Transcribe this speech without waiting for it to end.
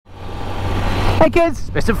Hey kids,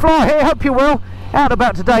 Mr. Fly here, hope you're well. Out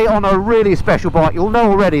about today on a really special bike. You'll know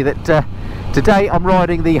already that today I'm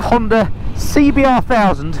riding the Honda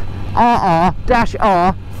CBR1000RR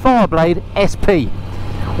R Fireblade SP.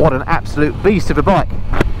 What an absolute beast of a bike.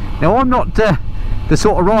 Now I'm not the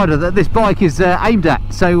sort of rider that this bike is aimed at,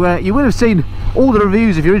 so you will have seen all the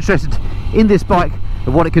reviews if you're interested in this bike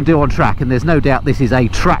of what it can do on track, and there's no doubt this is a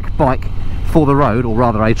track bike for the road, or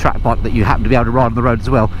rather a track bike that you happen to be able to ride on the road as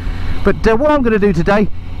well. But what I'm going to do today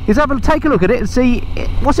is take a look at it and see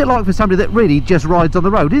what's it like for somebody that really just rides on the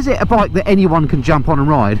road. Is it a bike that anyone can jump on and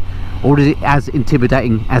ride, or is it as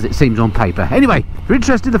intimidating as it seems on paper? Anyway, if you're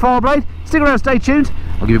interested in the Fireblade, stick around, stay tuned.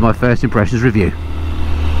 I'll give you my first impressions review.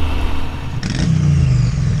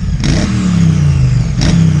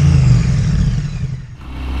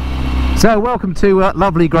 So welcome to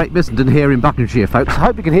lovely Great Missenden here in Buckinghamshire, folks. I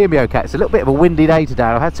hope you can hear me okay. It's a little bit of a windy day today.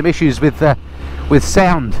 I've had some issues with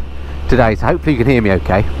sound today, so hopefully you can hear me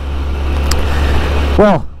okay.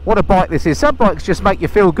 Well, what a bike this is. Some bikes just make you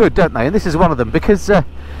feel good, don't they? And this is one of them, because it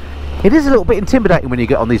is a little bit intimidating when you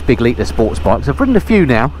get on these big litre sports bikes. I've ridden a few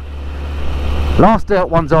now. Last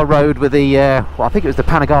ones I rode with the, well, I think it was the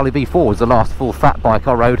Panigale V4 was the last full fat bike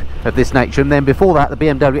I rode of this nature, and then before that the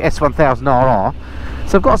BMW S1000RR.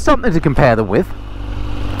 So I've got something to compare them with,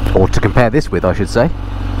 or to compare this with I should say.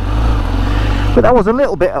 But that was a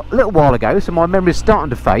little while ago, so my memory's starting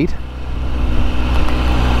to fade.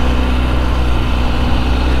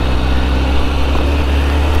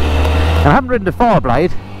 And I haven't ridden a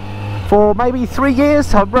Fireblade for maybe 3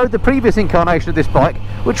 years. I rode the previous incarnation of this bike,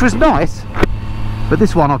 which was nice, but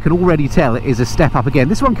this one I can already tell it is a step up again.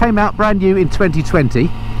 This one came out brand new in 2020.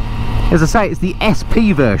 As I say, it's the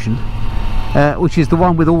SP version, which is the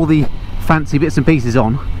one with all the fancy bits and pieces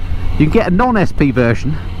on. You can get a non-SP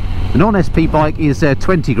version. The non-SP bike is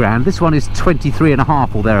 20 grand. This one is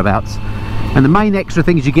 23.5 or thereabouts. And the main extra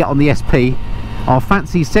things you get on the SP are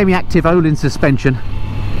fancy semi-active Olin suspension,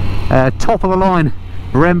 top of the line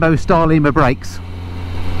Brembo Stylema brakes,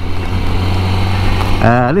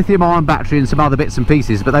 lithium ion battery and some other bits and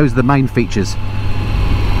pieces, but those are the main features.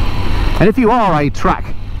 And if you are a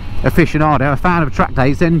track aficionado, a fan of track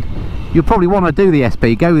days, then you'll probably want to do the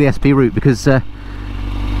SP, go the SP route, because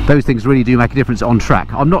those things really do make a difference on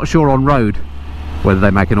track. I'm not sure on road whether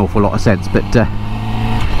they make an awful lot of sense, but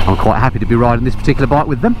I'm quite happy to be riding this particular bike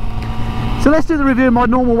with them. So let's do the review in my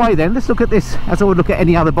normal way then. Let's look at this as I would look at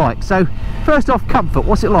any other bike. So first off, comfort.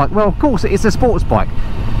 What's it like? Well, of course it's a sports bike.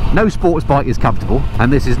 No sports bike is comfortable,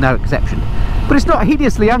 and this is no exception. But it's not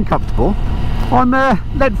hideously uncomfortable. I'm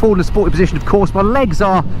led forward in a sporty position, of course. My legs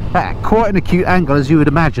are at quite an acute angle, as you would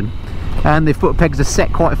imagine, and the foot pegs are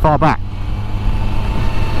set quite far back.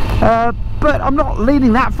 But I'm not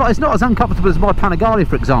leaning that far. It's not as uncomfortable as my Panigale,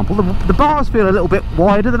 for example. The bars feel a little bit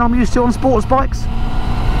wider than I'm used to on sports bikes.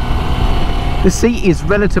 The seat is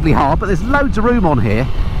relatively hard, but there's loads of room on here.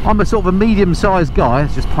 I'm a sort of a medium-sized guy.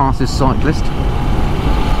 Let's just pass this cyclist.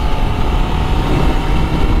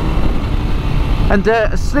 And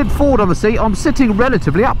slid forward on the seat. I'm sitting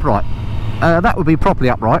relatively upright. That would be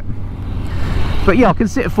properly upright. But yeah, I can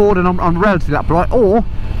sit forward and I'm relatively upright, or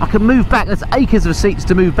I can move back. There's acres of seats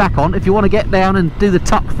to move back on if you want to get down and do the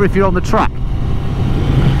tuck for if you're on the track.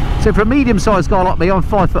 So for a medium-sized guy like me, I'm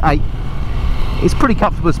 5'8". It's pretty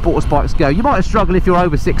comfortable as sports bikes go. You might struggle if you're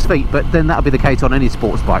over 6 feet, but then that'll be the case on any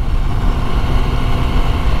sports bike.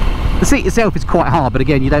 The seat itself is quite hard, but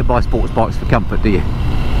again, you don't buy sports bikes for comfort, do you?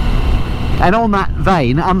 And on that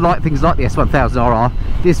vein, unlike things like the S1000RR,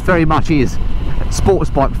 this very much is sports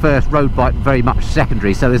bike first, road bike very much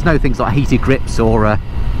secondary. So there's no things like heated grips or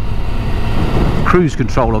cruise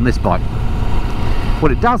control on this bike.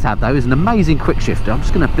 What it does have though is an amazing quick shifter. I'm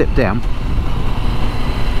just going to flip down.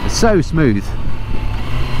 It's so smooth.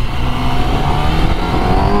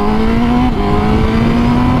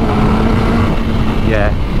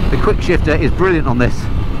 Yeah, the quick shifter is brilliant on this.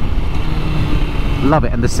 Love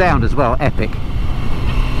it, and the sound as well, epic.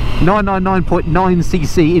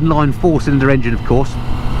 999.9cc inline 4-cylinder engine, of course.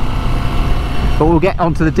 But we'll get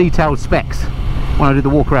onto the detailed specs when I do the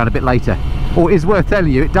walk around a bit later. Or it is worth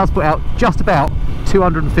telling you, it does put out just about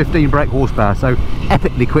 215 brake horsepower, so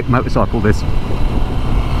epically quick motorcycle this.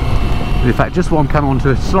 In fact, just while I'm coming onto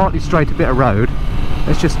a slightly straighter bit of road,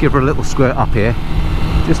 let's just give her a little squirt up here,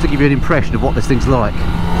 just to give you an impression of what this thing's like.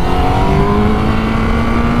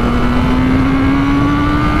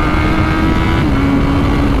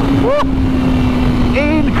 Woo!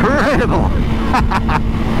 Incredible!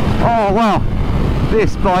 Oh wow,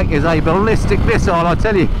 this bike is a ballistic missile, I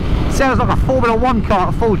tell you. It sounds like a Formula 1 car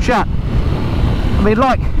at full chat. I mean,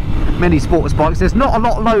 like many sports bikes, there's not a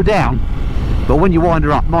lot low down, but when you wind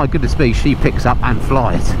her up, my goodness me, she picks up and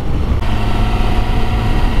flies.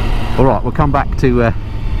 Alright, we'll come back to a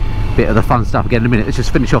bit of the fun stuff again in a minute. Let's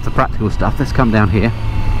just finish off the practical stuff. Let's come down here.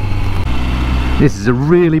 This is a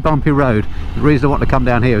really bumpy road. The reason I want to come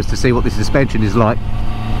down here is to see what the suspension is like.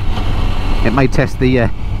 It may test the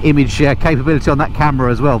image capability on that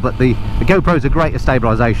camera as well, but the GoPros are great at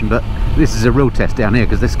stabilisation, but this is a real test down here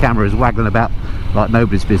because this camera is waggling about like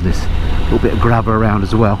nobody's business. A little bit of grabber around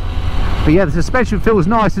as well. But yeah, the suspension feels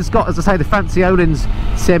nice. It's got, as I say, the fancy Öhlins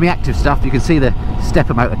semi-active stuff. You can see the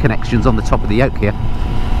stepper motor connections on the top of the yoke here,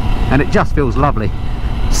 and it just feels lovely.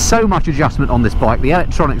 So much adjustment on this bike, the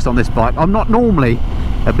electronics on this bike. I'm not normally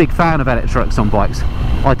a big fan of electronics on bikes.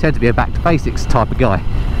 I tend to be a back to basics type of guy.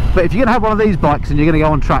 But if you're going to have one of these bikes and you're going to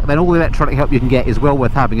go on track, then all the electronic help you can get is well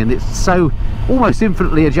worth having, and it's so almost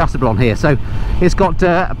infinitely adjustable on here. So it's got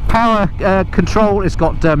power control, it's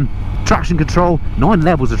got traction control, 9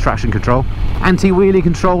 levels of traction control, anti-wheelie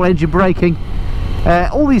control, engine braking,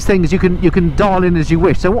 all these things you can dial in as you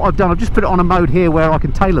wish. So what I've done, I've just put it on a mode here where I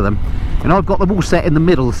can tailor them, and I've got them all set in the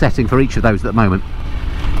middle setting for each of those at the moment,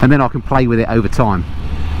 and then I can play with it over time.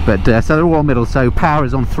 But so they're all on middle. So power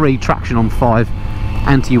is on 3, traction on 5,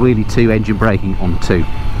 anti-wheelie 2, engine braking on 2.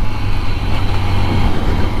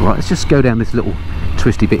 Right, let's just go down this little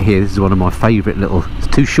twisty bit here. This is one of my favourite little, it's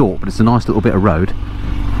too short, but it's a nice little bit of road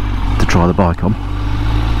to try the bike on.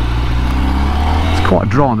 It's quite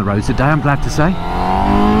dry on the road today, I'm glad to say.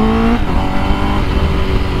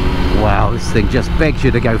 Wow, this thing just begs you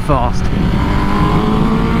to go fast.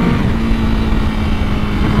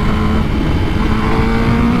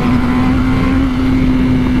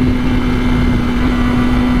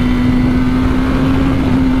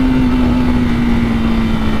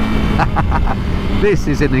 This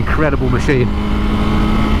is an incredible machine.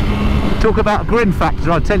 Talk about grin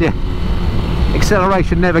factor, I tell you,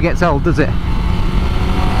 acceleration never gets old, does it?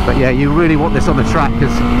 But yeah, you really want this on the track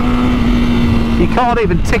because you can't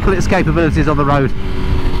even tickle its capabilities on the road.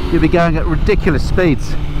 You'll be going at ridiculous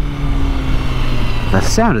speeds. The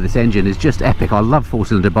sound of this engine is just epic. I love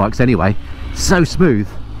 4-cylinder bikes anyway, so smooth.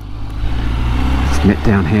 Let's nip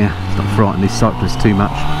down here, let's not frighten these cyclists too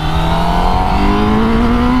much.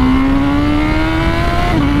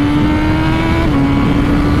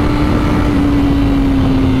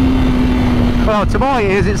 Well, to my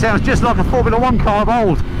ears it sounds just like a Formula 1 car of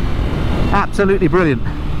old. Absolutely brilliant.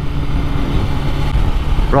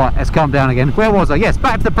 Right, let's calm down again. Where was I? Yes,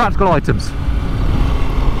 back to the practical items.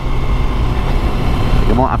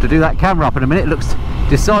 You might have to do that camera up in a minute. It looks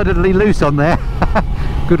decidedly loose on there.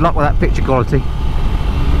 Good luck with that picture quality.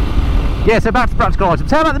 Yeah, so back to the practical items.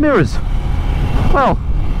 How about the mirrors? Well,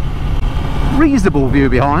 reasonable view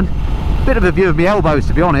behind. Bit of a view of my elbows,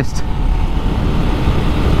 to be honest.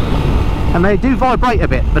 And they do vibrate a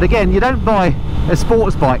bit, but again, you don't buy a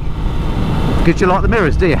sports bike because you like the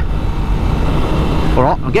mirrors, do you?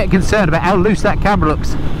 Alright, I'm getting concerned about how loose that camera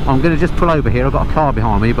looks. I'm going to just pull over here. I've got a car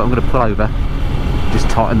behind me, but I'm going to pull over, just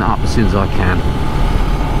tighten that up as soon as I can.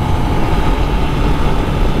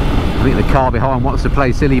 I think the car behind wants to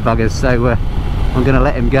play silly buggers, so I'm going to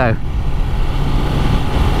let him go.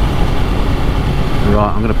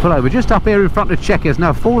 Right, I'm going to pull over just up here in front of Checkers.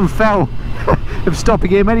 Now, fallen foul of stopping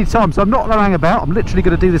here many times, so I'm not going to hang about. I'm literally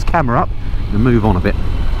going to do this camera up and move on a bit.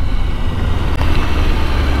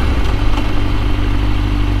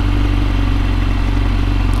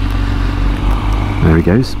 There he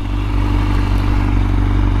goes.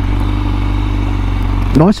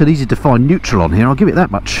 Nice and easy to find neutral on here, I'll give it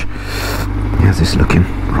that much. How's this looking?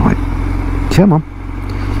 Right, come on.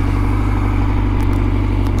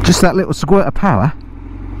 Just that little squirt of power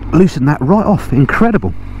loosened that right off.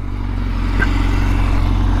 Incredible.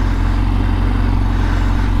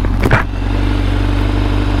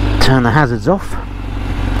 Turn the hazards off.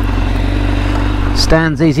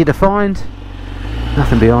 Stands easy to find.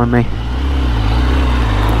 Nothing behind me.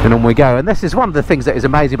 And on we go. And this is one of the things that is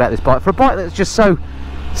amazing about this bike. For a bike that's just so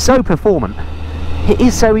performant, it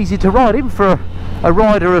is so easy to ride, even for a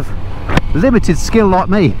rider of limited skill like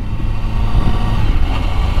me.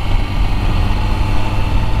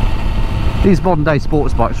 These modern day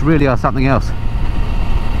sports bikes really are something else.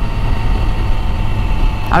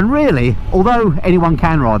 And really, although anyone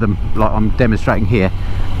can ride them like I'm demonstrating here,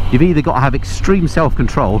 you've either got to have extreme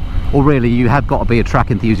self-control, or really you have got to be a track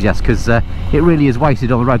enthusiast, because it really is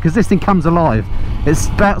wasted on the road, because this thing comes alive. It's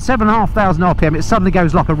about 7,500 RPM, it suddenly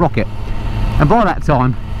goes like a rocket, and by that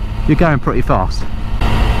time you're going pretty fast.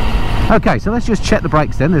 Okay, so let's just check the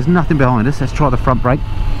brakes then. There's nothing behind us. Let's try the front brake.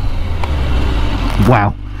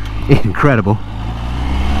 Wow, incredible.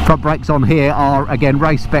 Front brakes on here are again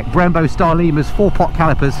race spec Brembo style Emas 4-pot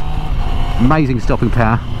calipers. Amazing stopping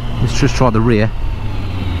power. Let's just try the rear.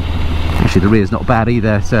 Actually, the rear's not bad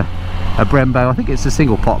either. It's a Brembo. I think it's a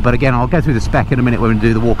single pot, but again, I'll go through the spec in a minute when we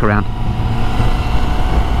do the walk around.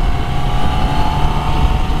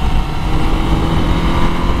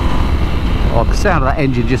 Oh, the sound of that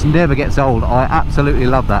engine just never gets old. I absolutely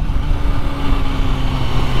love that.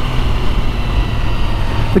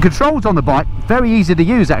 The controls on the bike, very easy to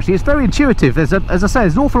use actually. It's very intuitive. As I say,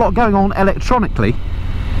 there's an awful lot going on electronically,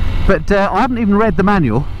 but I haven't even read the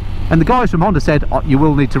manual, and the guys from Honda said, oh, you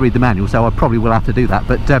will need to read the manual, so I probably will have to do that,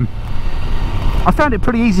 but I found it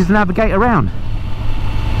pretty easy to navigate around.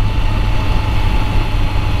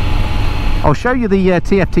 I'll show you the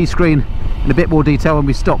TFT screen in a bit more detail when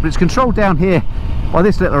we stop, but it's controlled down here by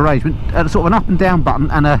this little arrangement, sort of an up and down button,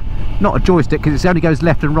 and not a joystick because it only goes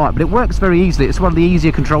left and right, but it works very easily. It's one of the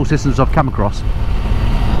easier control systems I've come across.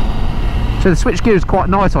 So the switch gear is quite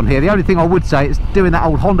nice on here. The only thing I would say is doing that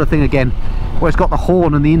old Honda thing again, where it's got the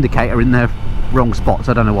horn and the indicator in their wrong spots.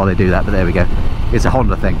 I don't know why they do that, but there we go. It's a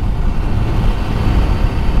Honda thing.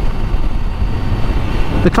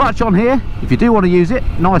 The clutch on here, if you do want to use it,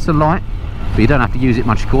 nice and light, but you don't have to use it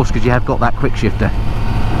much of course because you have got that quick shifter.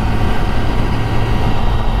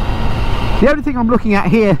 The only thing I'm looking at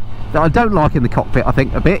here that I don't like in the cockpit, I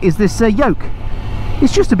think a bit, is this yoke.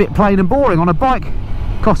 It's just a bit plain and boring on a bike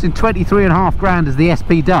costing 23.5 grand as the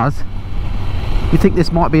SP does. You think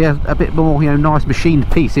this might be a bit more, you know, nice machined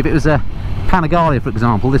piece. If it was a Panigale, for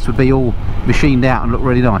example, this would be all machined out and look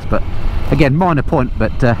really nice. But again, minor point,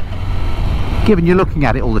 but given you're looking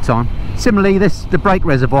at it all the time. Similarly, the brake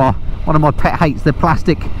reservoir, one of my pet hates, the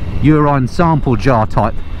plastic urine sample jar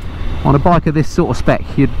type. On a bike of this sort of spec,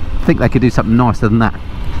 you'd think they could do something nicer than that.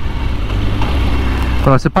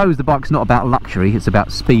 But I suppose the bike's not about luxury, it's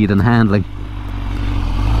about speed and handling.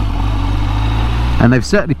 And they've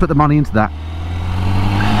certainly put the money into that.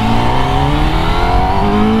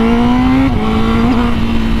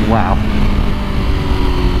 Wow.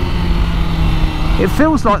 It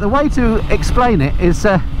feels like, the way to explain it is,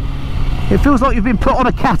 it feels like you've been put on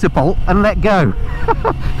a catapult and let go.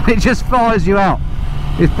 It just fires you out.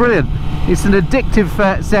 It's brilliant. It's an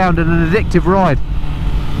addictive sound and an addictive ride.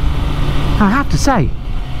 I have to say,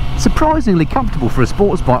 surprisingly comfortable for a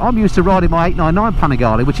sports bike. I'm used to riding my 899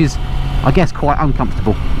 Panigale, which is, I guess, quite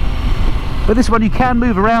uncomfortable. But this one you can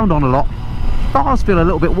move around on a lot. Bars feel a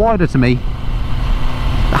little bit wider to me.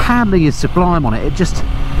 The handling is sublime on it. It just,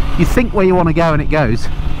 you think where you want to go and it goes.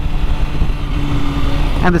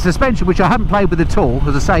 And the suspension, which I haven't played with at all,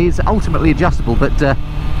 as I say, is ultimately adjustable, but it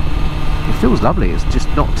feels lovely. It's just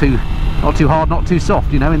not too hard, not too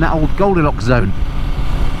soft, you know, in that old Goldilocks zone.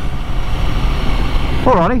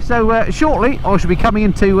 Alrighty, so shortly I shall be coming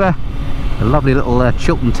into the lovely little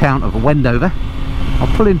Chiltern town of Wendover. I'll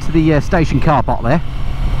pull into the station car park there,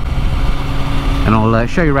 and I'll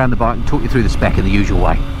show you around the bike and talk you through the spec in the usual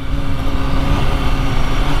way.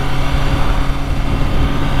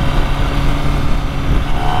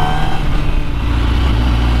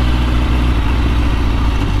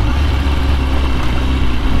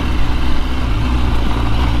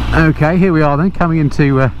 Okay, here we are then, coming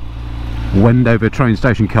into Wendover train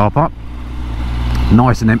station car park.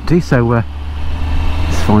 Nice and empty, so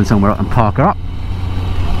let's find somewhere I can park her up. In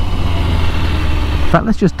fact,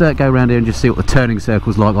 let's just go around here and just see what the turning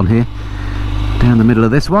circle's like on here. Down the middle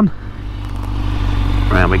of this one.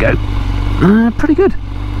 Round we go. Pretty good,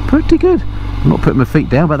 pretty good. I'm not putting my feet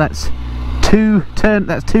down, but that's two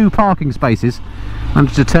parking spaces.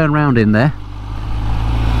 Managed to turn round in there.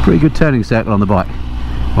 Pretty good turning circle on the bike.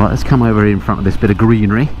 Right, let's come over here in front of this bit of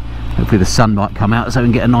greenery. Hopefully the sun might come out so we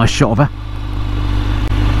can get a nice shot of her.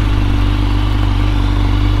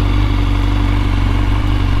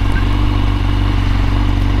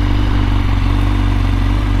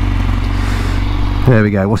 There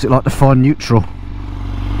we go. What's it like to find neutral?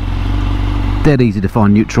 Dead easy to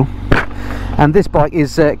find neutral. And this bike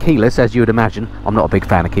is keyless, as you would imagine. I'm not a big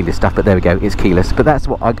fan of keyless stuff, but there we go, it's keyless. But that's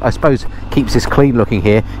what I suppose keeps this clean looking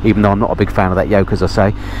here, even though I'm not a big fan of that yoke, as I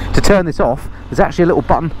say. To turn this off, there's actually a little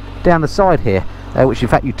button down the side here, which in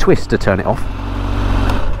fact you twist to turn it off.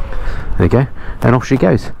 There you go, and off she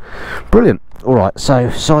goes. Brilliant. Alright,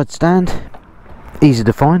 so side stand, easy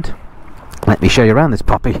to find. Let me show you around this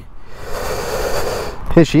puppy.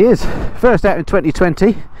 Here she is, first out in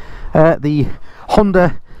 2020, the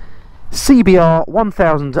Honda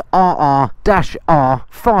CBR1000RR R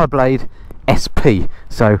Fireblade SP.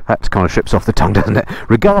 So that kind of strips off the tongue, doesn't it?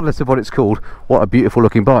 Regardless of what it's called, what a beautiful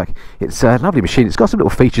looking bike. It's a lovely machine. It's got some little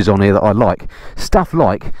features on here that I like. Stuff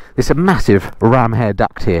like, there's a massive ram hair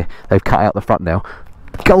duct here. They've cut out the front now.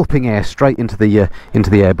 gulping air straight into the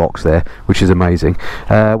air box there, which is amazing.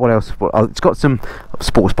 What else? Well, it's got some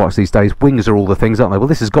sports bikes these days. Wings are all the things, aren't they? Well,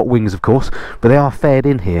 this has got wings, of course, but they are faired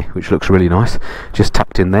in here, which looks really nice, just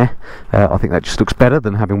tucked in there. I think that just looks better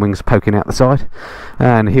than having wings poking out the side.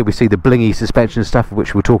 And here we see the blingy suspension stuff,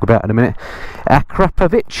 which we'll talk about in a minute.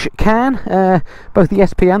 Akrapovic can, both the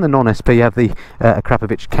SP and the non-SP have the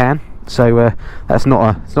Akrapovic can. So that's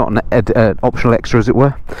not an optional extra, as it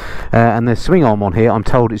were. And the swing arm on here, I'm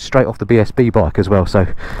told, is straight off the BSB bike as well. So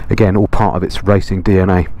again, all part of its racing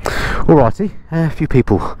DNA. Alrighty, a few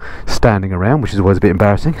people standing around, which is always a bit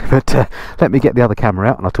embarrassing. But let me get the other camera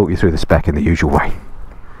out and I'll talk you through the spec in the usual way.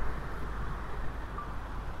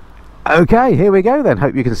 Okay, here we go then.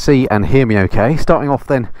 Hope you can see and hear me okay. Starting off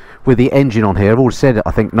then with the engine on here. I've already said it,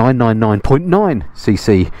 I think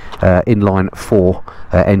 999.9cc inline 4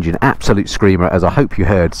 engine. Absolute screamer, as I hope you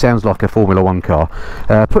heard. Sounds like a Formula 1 car.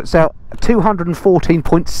 Puts out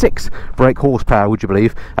 214.6 brake horsepower, would you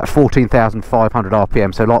believe, at 14,500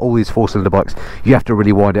 RPM. So like all these four-cylinder bikes, you have to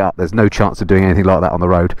really wind it up. There's no chance of doing anything like that on the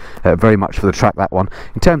road. Very much for the track, that one.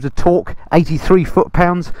 In terms of torque, 83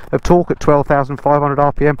 foot-pounds of torque at 12,500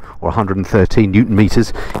 RPM, or 113 newton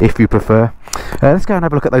meters if you prefer. Let's go and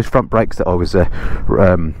have a look at those front brakes that I was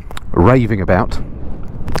raving about.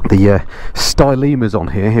 The stylemas on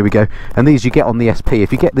here we go, and these you get on the SP.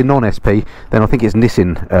 If you get the non-SP, then I think it's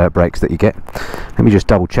Nissin brakes that you get. Let me just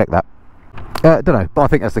double check that. Don't know, but I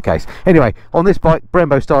think that's the case. Anyway, on this bike,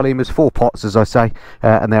 Brembo stylemas, 4 pots, as I say,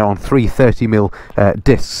 and they're on 330mm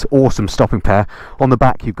discs. Awesome stopping power. On the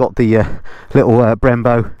back, you've got the little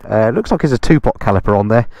Brembo. Looks like there's a 2-pot caliper on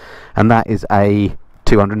there, and that is a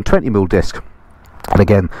 220mm disc. And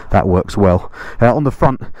again, that works well. On the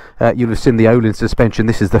front, you'll have seen the Olin suspension.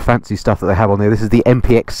 This is the fancy stuff that they have on there. This is the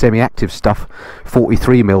MPX semi-active stuff,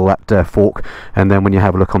 43mm that fork. And then when you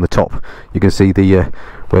have a look on the top, you can see the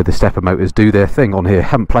where the stepper motors do their thing on here.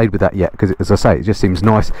 Haven't played with that yet, because as I say, it just seems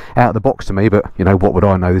nice out of the box to me, but you know, what would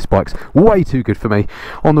I know, this bike's way too good for me.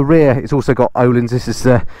 On the rear, it's also got Olin's. This is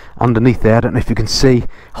underneath there, I don't know if you can see,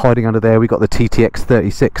 hiding under there, we got the TTX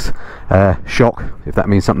 36 shock, if that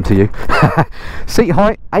means something to you. Seat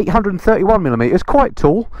height, 831mm, quite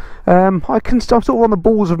tall. I'm sort of on the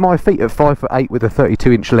balls of my feet at 5'8" with a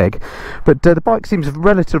 32-inch leg, but the bike seems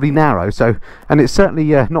relatively narrow, so, and it's certainly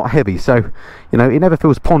not heavy, so you know, it never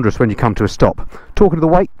feels ponderous when you come to a stop. Talking of the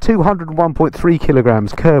weight, 201.3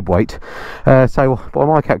 kilograms curb weight. So by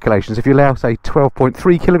my calculations, if you allow, say,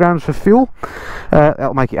 12.3 kilograms for fuel,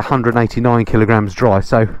 that'll make it 189 kilograms dry.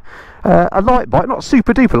 So a light bike, not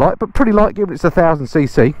super duper light, but pretty light given it's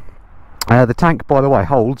 1000cc. The tank, by the way,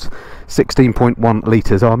 holds 16.1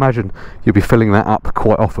 litres. I imagine you'll be filling that up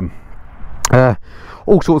quite often.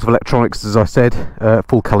 All sorts of electronics, as I said,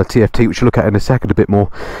 full colour TFT, which we'll look at in a second a bit more.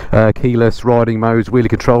 Keyless riding modes, wheelie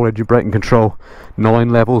control, engine braking control,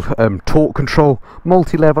 9-level torque control,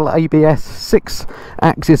 multi-level ABS,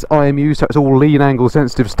 6-axis IMU, so it's all lean angle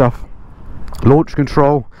sensitive stuff. Launch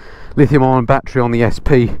control, lithium-ion battery on the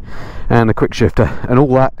SP, and a quick shifter, and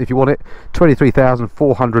all that, if you want it,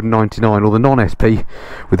 23,499, or the non-SP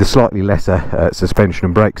with the slightly lesser suspension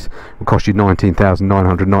and brakes will cost you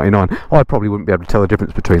 19,999. I probably wouldn't be able to tell the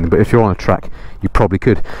difference between them, but if you're on a track, you probably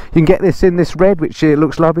could. You can get this in this red, which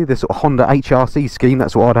looks lovely, this sort of Honda HRC scheme.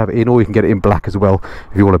 That's what I'd have it in, or you can get it in black as well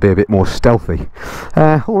if you want to be a bit more stealthy.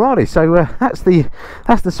 Alrighty, so that's the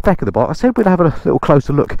spec of the bike. I said we'd have a little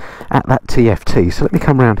closer look at that TFT, so let me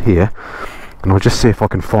come around here and I'll just see if I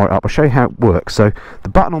can fire it up. I'll show you how it works. So the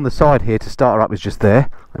button on the side here to start her up is just there.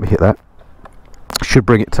 Let me hit that. Should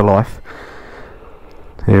bring it to life.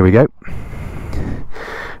 Here we go.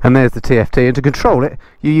 And there's the TFT, and to control it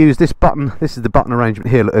you use this button. This is the button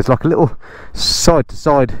arrangement here. Look, there's like a little side to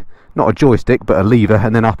side, not a joystick but a lever,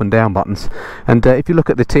 and then up and down buttons. And if you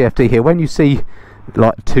look at the TFT here, when you see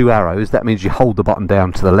like 2 arrows, that means you hold the button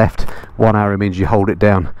down to the left. 1 arrow means you hold it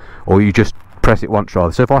down, or you just press it once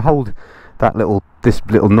rather. So if I hold this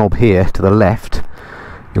little knob here to the left,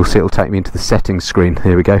 you'll see it'll take me into the settings screen.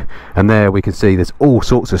 Here we go, and there we can see there's all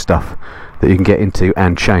sorts of stuff that you can get into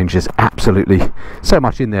and change. There's absolutely so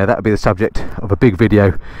much in there. That would be the subject of a big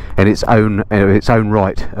video in its own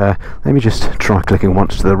right. Let me just try clicking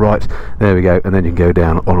once to the right. There we go, and then you can go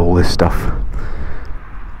down on all this stuff.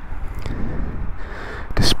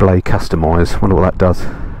 Display customize, wonder what that does.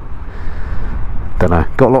 Don't know,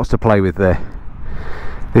 got lots to play with there.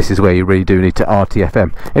 This is where you really do need to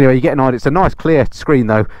RTFM. Anyway, you get an idea. It's a nice clear screen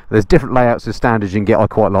though. There's different layouts of standards you can get. I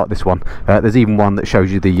quite like this one. There's even one that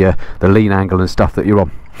shows you the lean angle and stuff that you're on.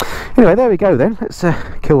 Anyway, there we go then. Let's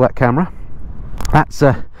kill that camera. That's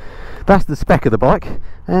the spec of the bike.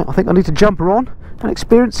 I think I need to jump her on and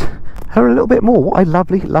experience her a little bit more. What a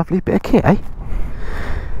lovely, lovely bit of kit, eh?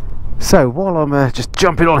 So while I'm just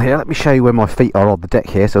jumping on here, let me show you where my feet are on the deck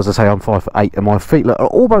here. So as I say, I'm 5'8", and my feet are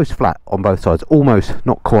almost flat on both sides. Almost,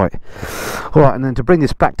 not quite. Alright, and then to bring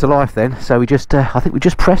this back to life then, so we just, I think we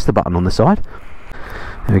just press the button on the side.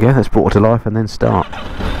 There we go, that's brought it to life, and then start.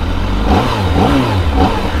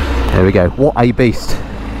 There we go, what a beast.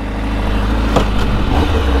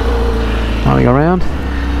 Running around.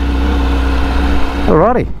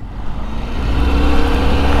 Alrighty.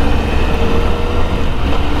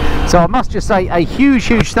 So I must just say a huge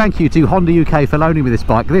thank you to Honda UK for loaning me this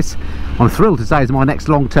bike. This, I'm thrilled to say, is my next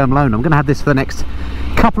long-term loan. I'm going to have this for the next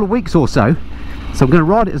couple of weeks or so. So I'm going to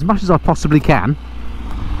ride it as much as I possibly can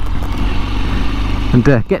and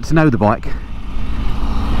get to know the bike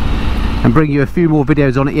and bring you a few more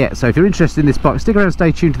videos on it yet. So if you're interested in this bike, stick around and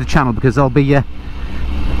stay tuned to the channel, because I'll be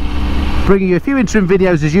bringing you a few interim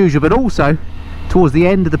videos as usual, but also towards the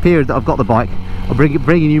end of the period that I've got the bike, I'll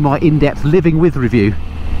bringing you my in-depth living with review,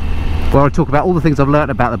 where I talk about all the things I've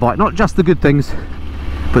learnt about the bike, not just the good things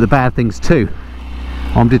but the bad things too.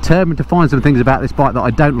 I'm determined to find some things about this bike that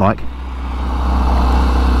I don't like.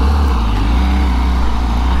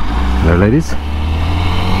 Hello ladies.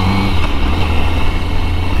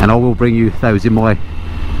 And I will bring you those in my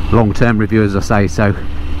long-term review, as I say, so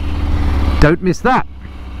don't miss that.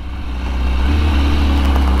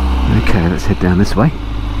 Okay, let's head down this way.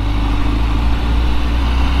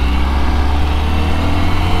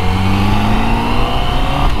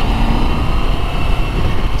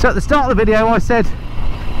 So at the start of the video I said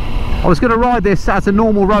I was going to ride this as a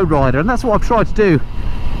normal road rider, and that's what I've tried to do.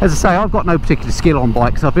 As I say, I've got no particular skill on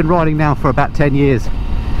bikes. I've been riding now for about 10 years.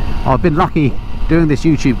 I've been lucky doing this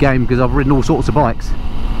YouTube game because I've ridden all sorts of bikes.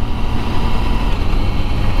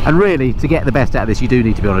 And really, to get the best out of this, you do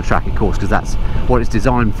need to be on a track, of course, because that's what it's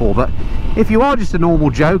designed for. But if you are just a normal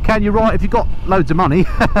Joe, can you ride, if you've got loads of money,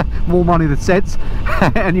 more money than sense,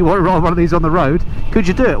 and you want to ride one of these on the road, could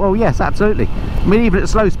you do it? Well, yes, absolutely. I mean, even at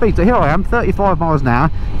slow speed. So here I am, 35 miles an hour,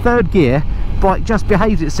 third gear, bike just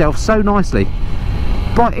behaves itself so nicely.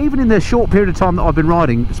 But even in the short period of time that I've been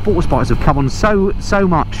riding, sports bikes have come on so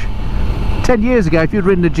much. 10 years ago, if you'd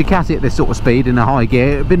ridden a Ducati at this sort of speed in a high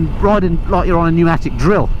gear, it'd been riding like you're on a pneumatic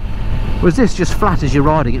drill. Whereas this, just flat as you're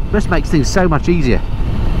riding, it just makes things so much easier.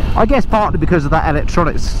 I guess partly because of that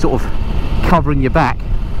electronics sort of covering your back.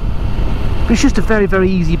 But it's just a very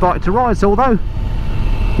easy bike to ride. So although,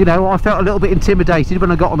 you know, I felt a little bit intimidated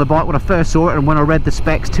when I got on the bike when I first saw it, and when I read the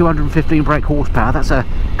specs, 215 brake horsepower, that's a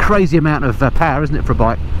crazy amount of power, isn't it, for a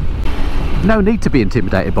bike? No need to be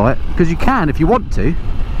intimidated by it, because you can, if you want to.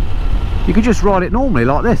 You can just ride it normally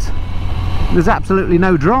like this. There's absolutely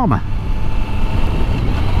no drama.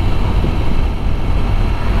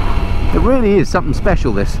 It really is something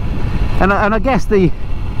special, this. And I guess the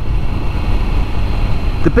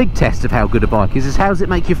big test of how good a bike is how does it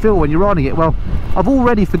make you feel when you're riding it? Well, I've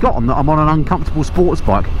already forgotten that I'm on an uncomfortable sports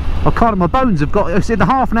bike. My bones have got, in the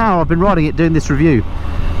half an hour I've been riding it doing this review,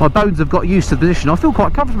 my bones have got used to the position. I feel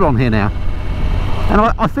quite comfortable on here now. And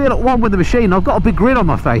I feel at one with the machine. I've got a big grin on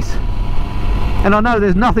my face. And I know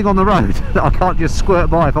there's nothing on the road that I can't just squirt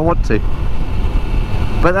by if I want to.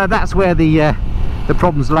 But that's where the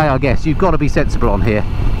problems lay, I guess. You've got to be sensible on here.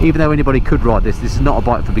 Even though anybody could ride this, this is not a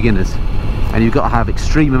bike for beginners. And you've got to have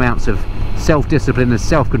extreme amounts of self-discipline and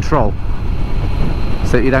self-control,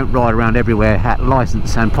 so that you don't ride around everywhere at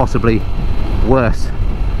licence and possibly worse,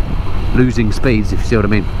 losing speeds, if you see what I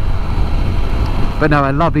mean. But no,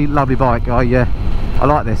 a lovely bike. I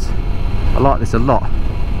like this. I like this a lot.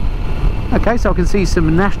 Okay, so I can see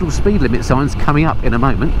some national speed limit signs coming up in a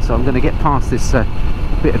moment, so I'm going to get past this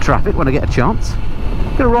bit of traffic when I get a chance.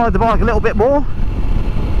 I'm going to ride the bike a little bit more,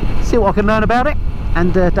 see what I can learn about it,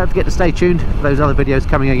 and don't forget to stay tuned for those other videos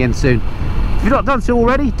coming again soon. If you've not done so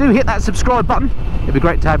already, do hit that subscribe button. It'd be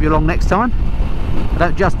great to have you along next time. I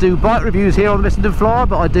don't just do bike reviews here on the Missenden Flyer,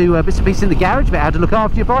 but I do bits and pieces in the garage about how to look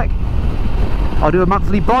after your bike. I do a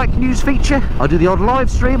monthly bike news feature, I do the odd live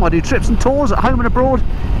stream, I do trips and tours at home and abroad.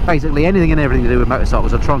 Basically anything and everything to do with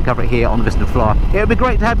motorcycles, I'll try and cover it here on the Missenden Flyer. It would be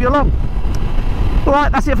great to have you along.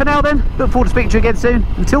 Alright, that's it for now then. Look forward to speaking to you again soon.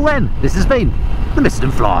 Until then, this has been the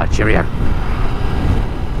Missenden Flyer. Cheerio.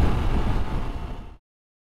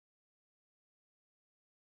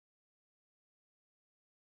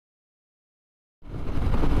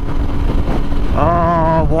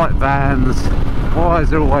 Oh, white vans. Why is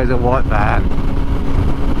there always a white van?